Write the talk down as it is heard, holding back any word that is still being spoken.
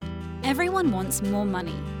Everyone wants more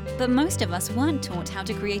money, but most of us weren't taught how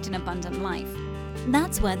to create an abundant life.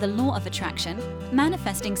 That's where the Law of Attraction,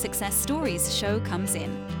 Manifesting Success Stories show comes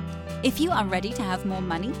in. If you are ready to have more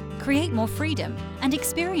money, create more freedom, and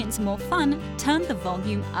experience more fun, turn the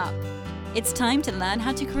volume up. It's time to learn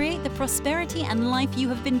how to create the prosperity and life you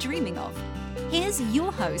have been dreaming of. Here's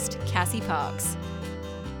your host, Cassie Parks.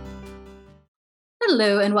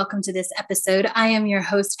 Hello and welcome to this episode. I am your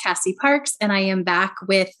host, Cassie Parks, and I am back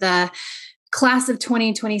with the class of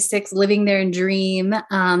 2026 Living Their Dream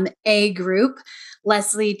A group.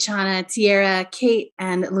 Leslie, Chana, Tiara, Kate,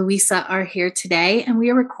 and Louisa are here today, and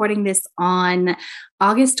we are recording this on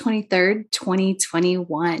August 23rd,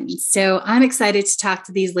 2021. So I'm excited to talk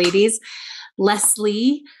to these ladies.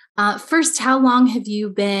 Leslie, first, how long have you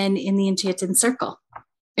been in the Enchanted Circle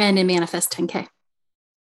and in Manifest 10K?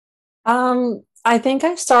 I think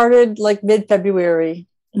I started like mid-February,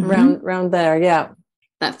 around there. Yeah.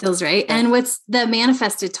 That feels right. And what's the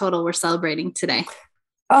manifested total we're celebrating today?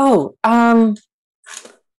 Oh,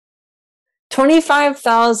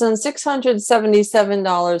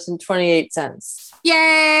 $25,677.28.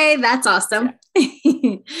 Yay. That's awesome.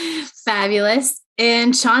 Yeah. Fabulous.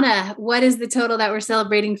 And Chana, what is the total that we're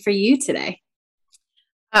celebrating for you today?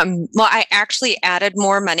 Well, I actually added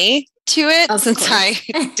more money to it since I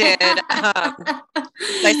did,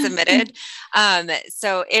 I submitted.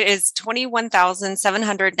 So it is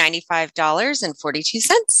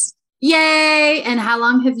 $21,795.42. Yay. And how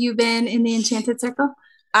long have you been in the Enchanted Circle?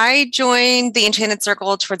 I joined the Enchanted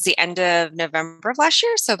Circle towards the end of November of last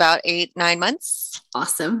year. So about 8-9 months.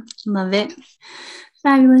 Awesome. Love it.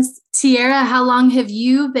 Fabulous. Tiara, how long have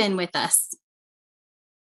you been with us?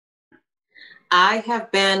 I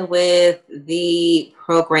have been with the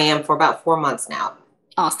program for about 4 months now.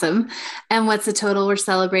 Awesome. And what's the total we're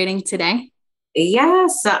celebrating today?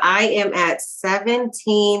 Yes, so I am at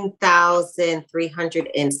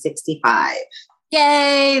 17,365.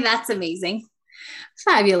 Yay, that's amazing.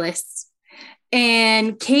 Fabulous.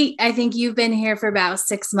 And Kate, I think you've been here for about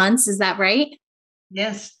 6 months. Is that right?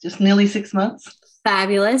 Yes, just nearly 6 months.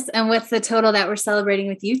 Fabulous. And what's the total that we're celebrating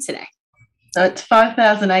with you today? So it's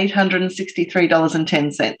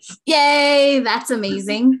 $5,863.10. Yay, that's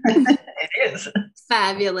amazing. It is.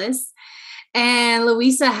 Fabulous. And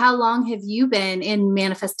Louisa, how long have you been in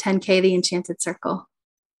Manifest 10K, the Enchanted Circle?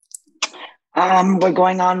 We're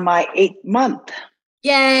going on my 8th month.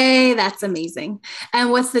 Yay, that's amazing.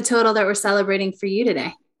 And what's the total that we're celebrating for you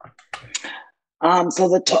today? So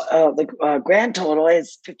the grand total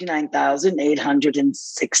is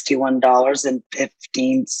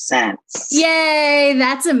 $59,861.15. Yay,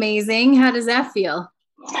 that's amazing. How does that feel?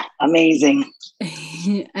 Amazing.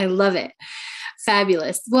 I love it.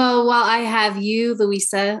 Fabulous. Well, while I have you,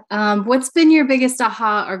 Louisa, what's been your biggest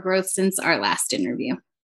aha or growth since our last interview?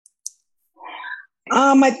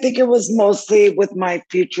 I think it was mostly with my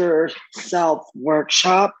future self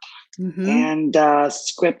workshop and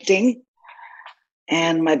scripting.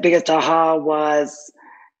 And my biggest aha was,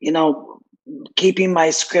 keeping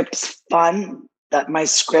my scripts fun, that my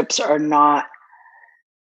scripts are not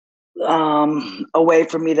a way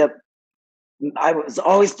for me to, I was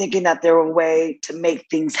always thinking that they were a way to make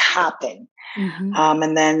things happen.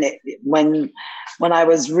 And then when I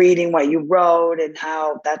was reading what you wrote and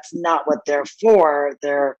how that's not what they're for,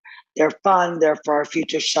 they're fun, they're for our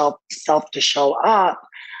future self to show up.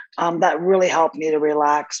 That really helped me to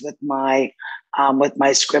relax with my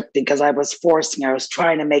scripting, because I was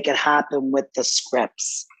trying to make it happen with the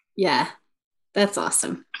scripts. Yeah, that's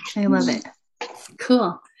awesome. I love it.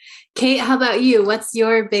 Cool. Kate, how about you? What's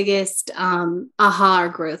your biggest aha or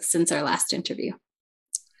growth since our last interview?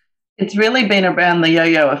 It's really been around the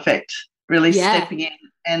yo-yo effect, really stepping in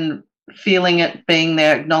and feeling it, being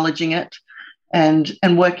there, acknowledging it, and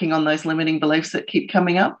working on those limiting beliefs that keep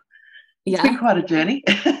coming up. It's been quite a journey.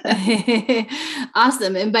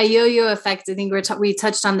 Awesome. And by yo-yo effect, I think we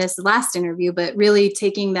touched on this last interview, but really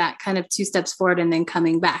taking that kind of 2 steps forward and then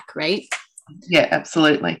coming back, right? Yeah,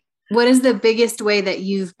 absolutely. What is the biggest way that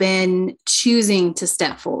you've been choosing to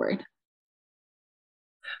step forward?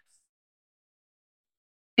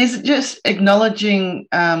 Is it just acknowledging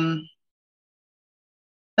that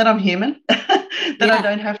I'm human, that I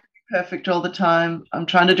don't have to be perfect all the time. I'm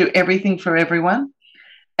trying to do everything for everyone.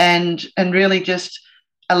 And really just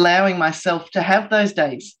allowing myself to have those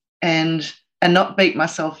days and not beat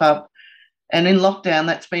myself up. And in lockdown,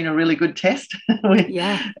 that's been a really good test.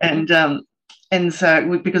 And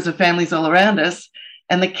so because the family's all around us,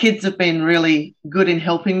 and the kids have been really good in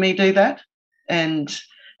helping me do that. And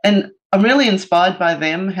I'm really inspired by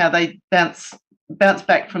them, how they bounce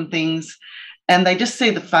back from things, and they just see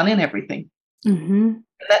the fun in everything.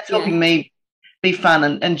 That's helping me be fun,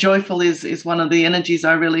 and joyful is one of the energies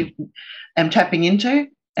I really am tapping into,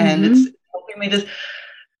 and it's helping me to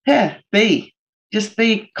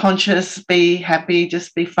be conscious, be happy,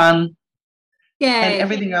 just be fun. Yeah, and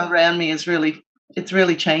everything around me is really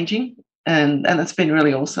changing, and it's been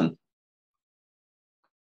really awesome.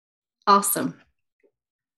 Awesome.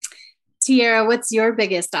 Tiara, what's your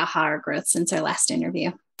biggest aha or growth since our last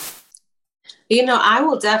interview? I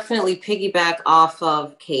will definitely piggyback off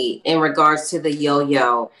of Kate in regards to the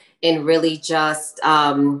yo-yo, and really just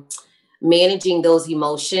managing those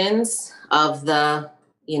emotions of the,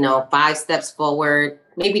 5 steps forward,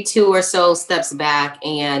 maybe 2 or so steps back,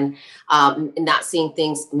 and not seeing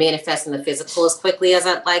things manifest in the physical as quickly as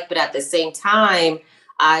I'd like. But at the same time,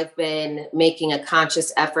 I've been making a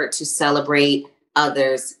conscious effort to celebrate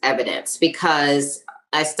others' evidence, because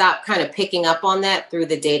I stopped kind of picking up on that through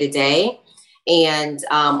the day-to-day. And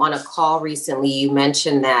on a call recently, you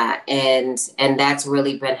mentioned that, and that's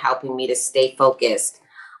really been helping me to stay focused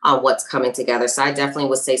on what's coming together. So I definitely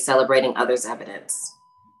would say celebrating others' evidence.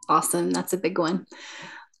 Awesome. That's a big one.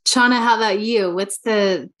 Shauna, how about you? What's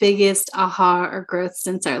the biggest aha or growth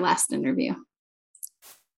since our last interview?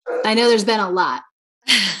 I know there's been a lot.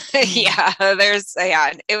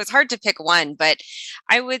 It was hard to pick one, but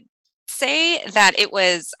I would say that it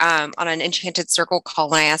was on an Enchanted Circle call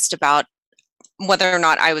when I asked about whether or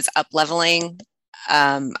not I was up-leveling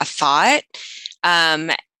a thought.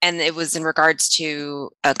 And it was in regards to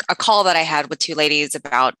a call that I had with 2 ladies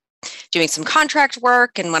about doing some contract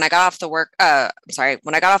work. And when I got off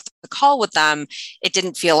when I got off the call with them, it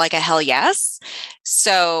didn't feel like a hell yes.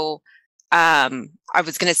 So I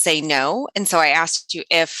was going to say no. And so I asked you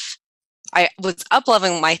if I was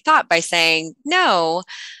up-leveling my thought by saying, no,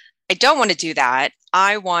 I don't want to do that.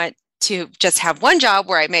 I want to just have one job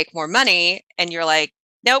where I make more money. And you're like,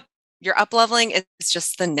 nope, your up-leveling is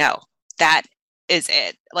just the no. That is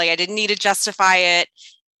it. Like, I didn't need to justify it.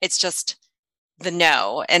 It's just the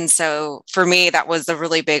no. And so for me, that was a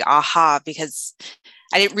really big aha, because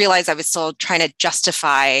I didn't realize I was still trying to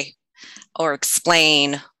justify or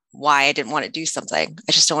explain why I didn't want to do something.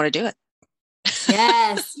 I just don't want to do it.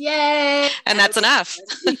 Yes. Yay. And that's enough.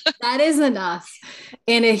 That is enough.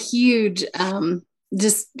 And a huge,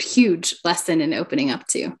 just huge lesson in opening up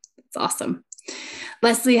to. It's awesome.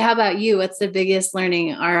 Leslie, how about you? What's the biggest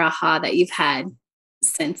learning or aha that you've had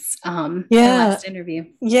since the last interview?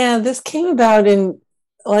 Yeah, this came about in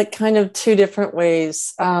like kind of 2 different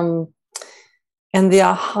ways. And the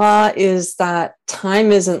aha is that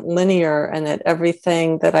time isn't linear, and that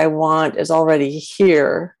everything that I want is already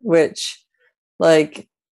here, which, like,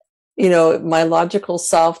 my logical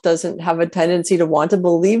self doesn't have a tendency to want to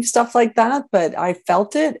believe stuff like that, but I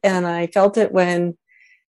felt it. And I felt it when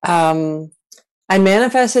I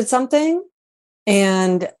manifested something,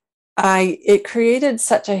 and it created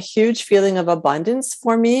such a huge feeling of abundance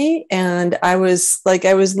for me. And I was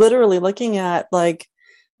literally looking at like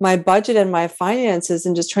my budget and my finances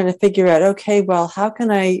and just trying to figure out, okay, well,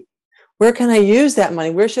 where can I use that money?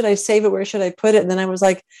 Where should I save it? Where should I put it? And then I was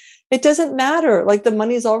like, it doesn't matter. Like, the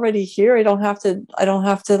money's already here. I don't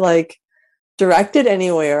have to like direct it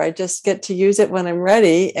anywhere. I just get to use it when I'm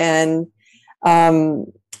ready. And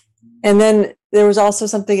then there was also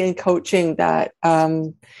something in coaching that,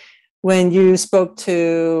 when you spoke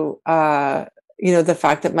to, the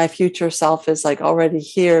fact that my future self is like already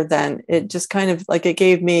here, then it just kind of like,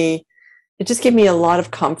 it just gave me a lot of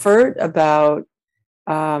comfort about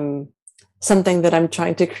something that I'm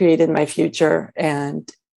trying to create in my future,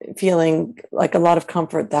 and feeling like a lot of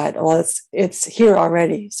comfort that, well, it's here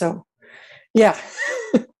already. So yeah.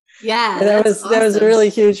 Yeah. that was really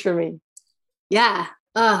huge for me. Yeah.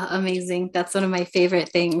 Oh, amazing. That's one of my favorite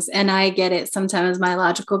things. And I get it. Sometimes my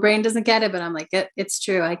logical brain doesn't get it, but I'm like, it's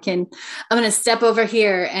true. I'm going to step over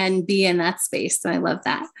here and be in that space. And I love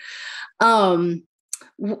that.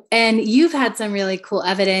 And you've had some really cool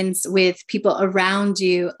evidence with people around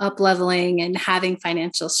you up-leveling and having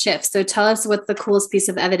financial shifts. So tell us what's the coolest piece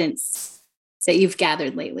of evidence that you've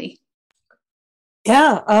gathered lately.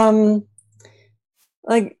 Yeah.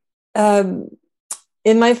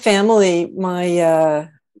 In my family, my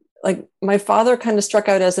father kind of struck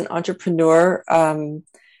out as an entrepreneur.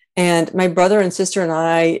 And my brother and sister and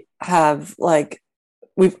I have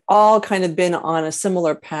we've all kind of been on a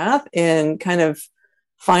similar path in kind of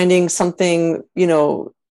finding something,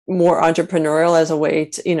 more entrepreneurial as a way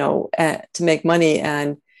to make money.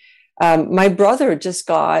 And my brother just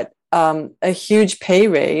got a huge pay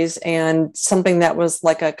raise, and something that was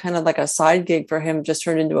like a kind of like a side gig for him just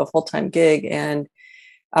turned into a full-time gig. And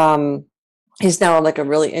he's now like a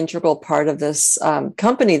really integral part of this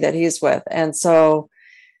company that he's with. And so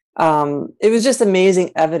it was just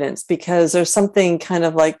amazing evidence, because there's something kind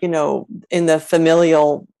of like, in the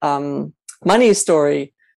familial money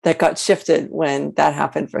story that got shifted when that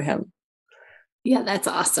happened for him. Yeah, that's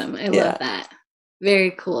awesome. I love that.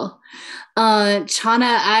 Very cool.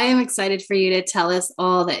 Chana, I am excited for you to tell us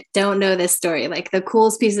all that don't know this story, like the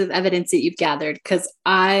coolest piece of evidence that you've gathered, because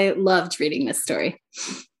I loved reading this story.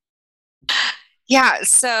 Yeah,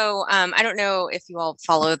 so I don't know if you all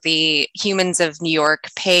follow the Humans of New York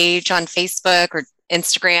page on Facebook or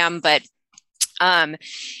Instagram, but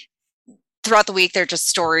throughout the week, they're just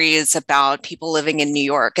stories about people living in New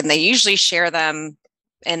York, and they usually share them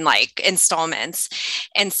in like installments.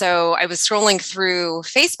 And so I was scrolling through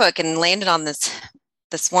Facebook and landed on this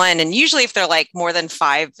one. And usually if they're like more than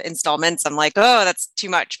 5 installments, I'm like, oh, that's too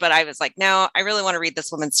much. But I was like, no, I really want to read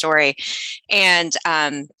this woman's story. And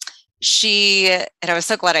I was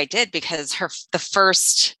so glad I did, because the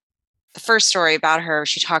first story about her,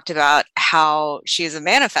 she talked about how she is a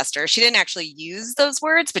manifester. She didn't actually use those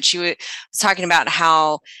words, but she was talking about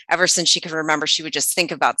how ever since she could remember, she would just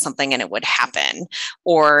think about something and it would happen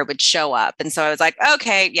or it would show up. And so I was like,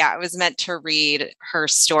 okay, yeah, I was meant to read her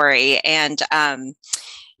story. And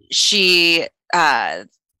she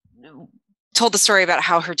told the story about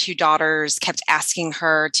how her 2 daughters kept asking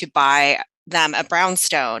her to buy them a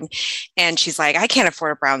brownstone, and she's like, I can't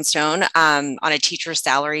afford a brownstone on a teacher's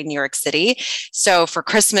salary in New York City. So for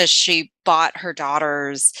Christmas, she bought her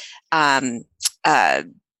daughters a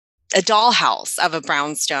dollhouse of a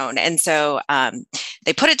brownstone, and so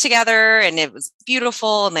they put it together, and it was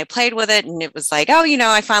beautiful, and they played with it, and it was like, oh,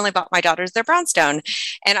 I finally bought my daughters their brownstone.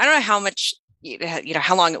 And I don't know how much,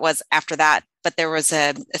 how long it was after that, but there was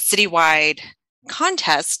a citywide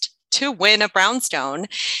contest to win a brownstone.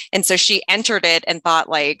 And so she entered it and thought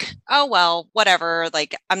like, oh, well, whatever,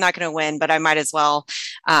 like, I'm not going to win, but I might as well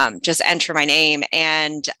just enter my name.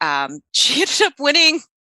 And she ended up winning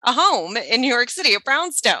a home in New York City, a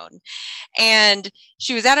brownstone. And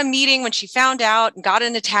she was at a meeting when she found out, and got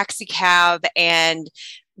in a taxi cab and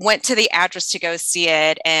went to the address to go see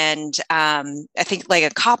it. And I think like a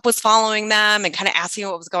cop was following them and kind of asking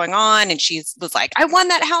what was going on. And she was like, I won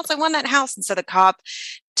that house. And so the cop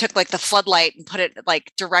took like the floodlight and put it,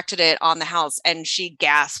 like directed it on the house, and she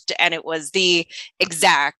gasped. And it was the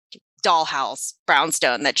exact dollhouse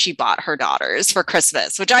brownstone that she bought her daughters for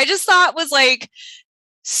Christmas, which I just thought was like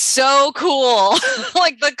so cool.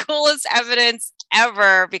 Like the coolest evidence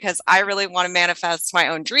ever, because I really want to manifest my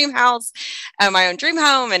own dream house and my own dream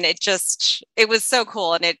home. And it was so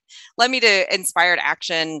cool. And it led me to inspired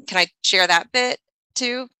action. Can I share that bit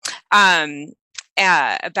too?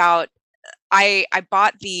 About I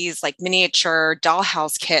bought these like miniature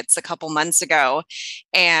dollhouse kits a couple months ago,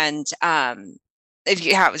 and I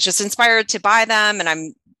was just inspired to buy them.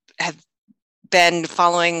 And have been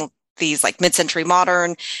following these like mid-century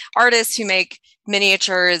modern artists who make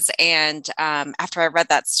miniatures. And after I read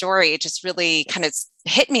that story, it just really kind of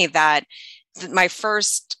hit me that my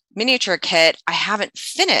first miniature kit I haven't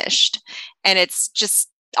finished, and it's just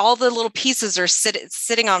all the little pieces are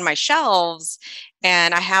sitting on my shelves,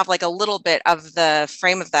 and I have like a little bit of the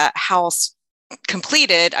frame of that house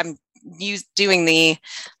completed. I'm doing the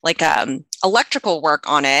like electrical work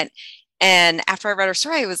on it. And after I read her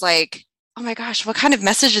story, I was like, oh my gosh, what kind of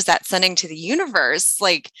message is that sending to the universe?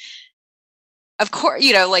 Like, of course,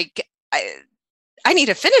 like I need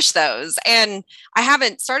to finish those, and I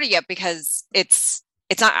haven't started yet because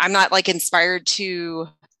I'm not like inspired to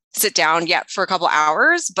sit down yet for a couple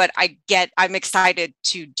hours, but I'm excited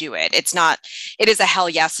to do it. It is a hell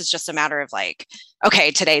yes. It's just a matter of like,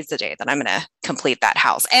 okay, today's the day that I'm going to complete that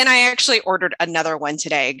house. And I actually ordered another one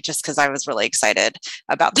today just because I was really excited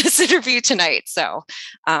about this interview tonight. So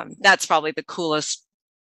that's probably the coolest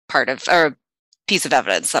part of, or piece of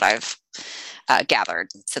evidence that I've gathered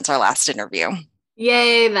since our last interview.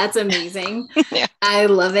 Yay, that's amazing. Yeah. I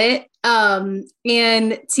love it.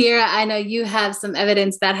 And Tiara, I know you have some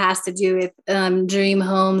evidence that has to do with dream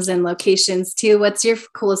homes and locations too. What's your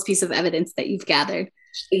coolest piece of evidence that you've gathered?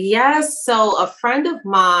 Yes. So a friend of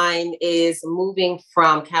mine is moving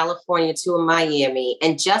from California to Miami.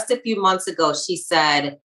 And just a few months ago, she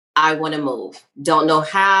said, I want to move. Don't know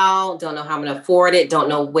how I'm going to afford it. Don't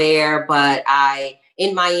know where, but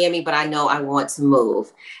in Miami, but I know I want to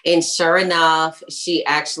move. And sure enough, she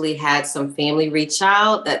actually had some family reach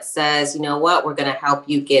out that says, you know what, we're going to help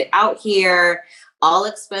you get out here. All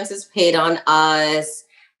expenses paid on us,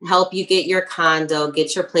 help you get your condo,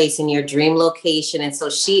 get your place in your dream location. And so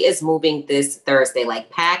she is moving this Thursday, like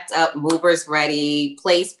packed up, movers ready,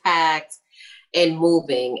 place packed and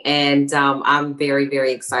moving. And I'm very,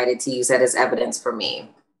 very excited to use that as evidence for me.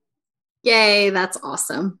 Yay, that's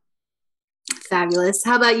awesome. Fabulous.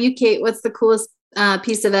 How about you, Kate? What's the coolest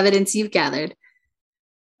piece of evidence you've gathered?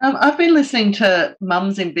 I've been listening to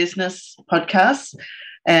Mums in Business podcasts,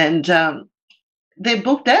 and they're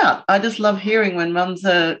booked out. I just love hearing when mums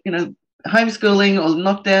are, homeschooling or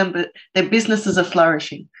knocked down, but their businesses are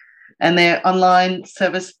flourishing, and they're online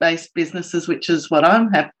service-based businesses, which is what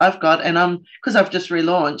I've got, and because I've just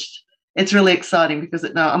relaunched. It's really exciting because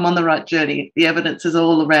I'm on the right journey. The evidence is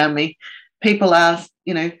all around me. People are,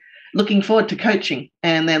 looking forward to coaching,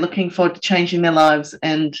 and they're looking forward to changing their lives,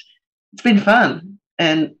 and it's been fun.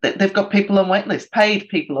 And they've got people on wait lists, paid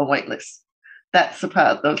people on wait lists. That's the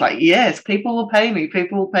part that I was like, yes, people will pay me.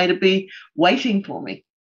 People will pay to be waiting for me.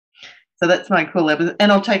 So that's my cool evidence.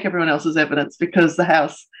 And I'll take everyone else's evidence because the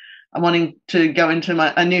house, I'm wanting to go into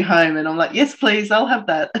a new home, and I'm like, yes, please, I'll have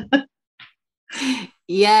that.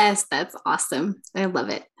 Yes, that's awesome. I love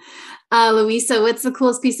it. Louisa, what's the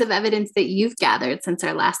coolest piece of evidence that you've gathered since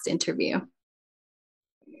our last interview?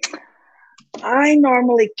 I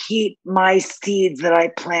normally keep my seeds that I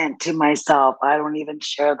plant to myself. I don't even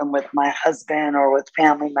share them with my husband or with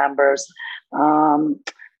family members.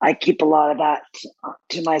 I keep a lot of that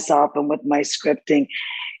to myself and with my scripting.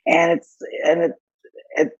 And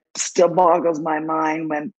it still boggles my mind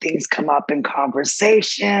when things come up in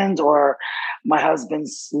conversations, or my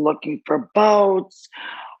husband's looking for boats,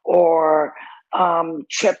 or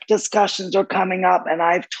trip discussions are coming up, and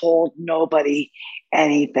I've told nobody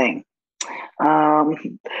anything.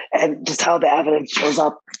 And just how the evidence shows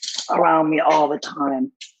up around me all the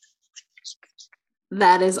time.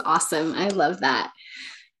 That is awesome. I love that.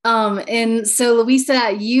 And so,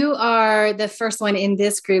 Louisa, you are the first one in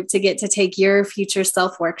this group to get to take your Future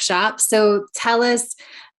Self workshop. So tell us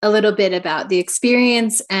a little bit about the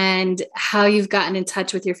experience and how you've gotten in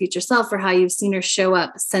touch with your future self, or how you've seen her show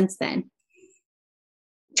up since then.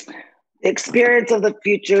 The experience of the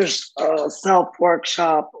Future Self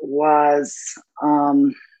workshop was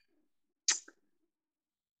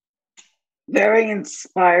very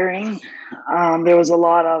inspiring. There was a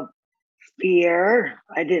lot of fear.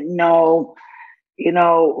 I didn't know,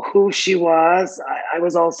 who she was. I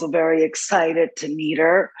was also very excited to meet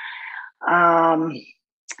her.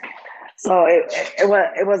 So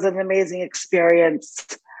it was an amazing experience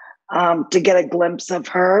to get a glimpse of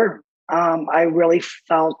her. I really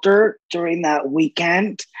felt her during that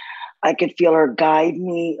weekend. I could feel her guide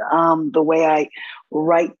me. The way I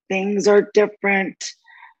write things are different.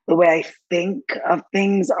 The way I think of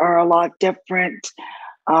things are a lot different.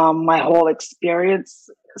 My whole experience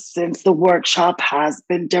since the workshop has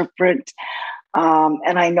been different.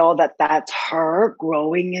 And I know that that's her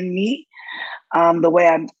growing in me. The way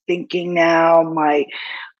I'm thinking now, my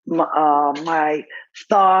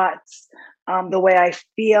thoughts, the way I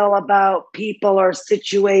feel about people or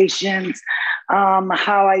situations,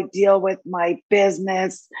 how I deal with my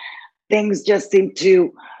business, things just seem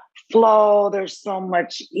to flow. There's so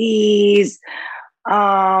much ease.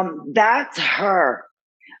 That's her.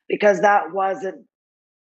 Because that wasn't,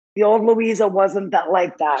 the old Louisa wasn't that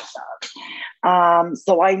like that.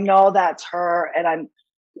 So I know that's her, and I'm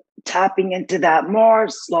tapping into that more,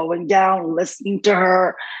 slowing down, listening to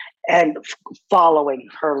her, and following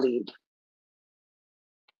her lead.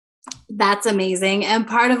 That's amazing. And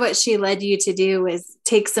part of what she led you to do is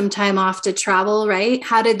take some time off to travel, right?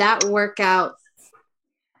 How did that work out?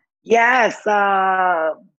 Yes.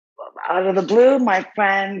 Out of the blue, my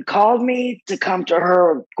friend called me to come to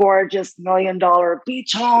her gorgeous $1 million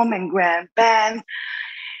beach home in Grand Bend.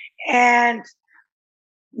 And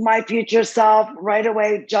my future self right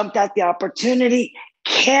away jumped at the opportunity,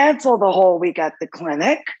 canceled the whole week at the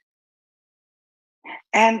clinic,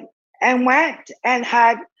 and went and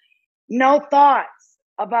had no thoughts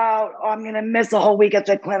about, I'm going to miss a whole week at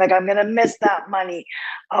the clinic. I'm going to miss that money.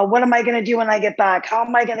 What am I going to do when I get back? How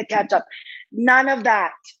am I going to catch up? None of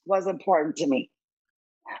that was important to me.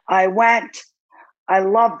 I went. I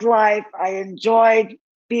loved life. I enjoyed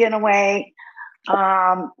being away.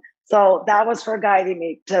 So that was her guiding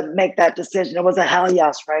me to make that decision. It was a hell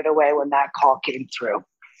yes right away when that call came through.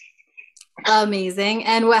 Amazing.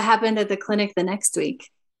 And what happened at the clinic the next week?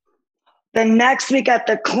 The next week at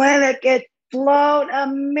the clinic, it flowed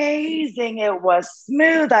amazing. It was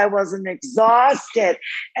smooth. I wasn't exhausted.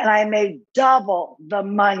 And I made double the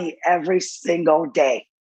money every single day.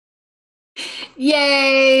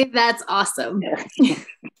 Yay. That's awesome.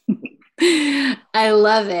 I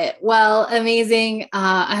love it. Well, amazing.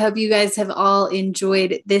 I hope you guys have all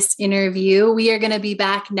enjoyed this interview. We are going to be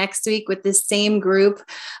back next week with this same group,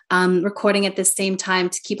 recording at the same time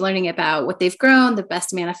to keep learning about what they've grown, the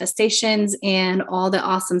best manifestations, and all the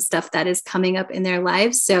awesome stuff that is coming up in their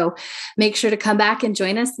lives. So make sure to come back and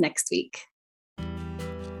join us next week.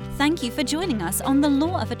 Thank you for joining us on the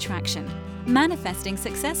Law of Attraction, Manifesting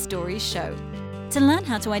Success Stories show. To learn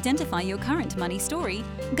how to identify your current money story,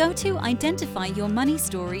 go to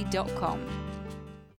identifyyourmoneystory.com.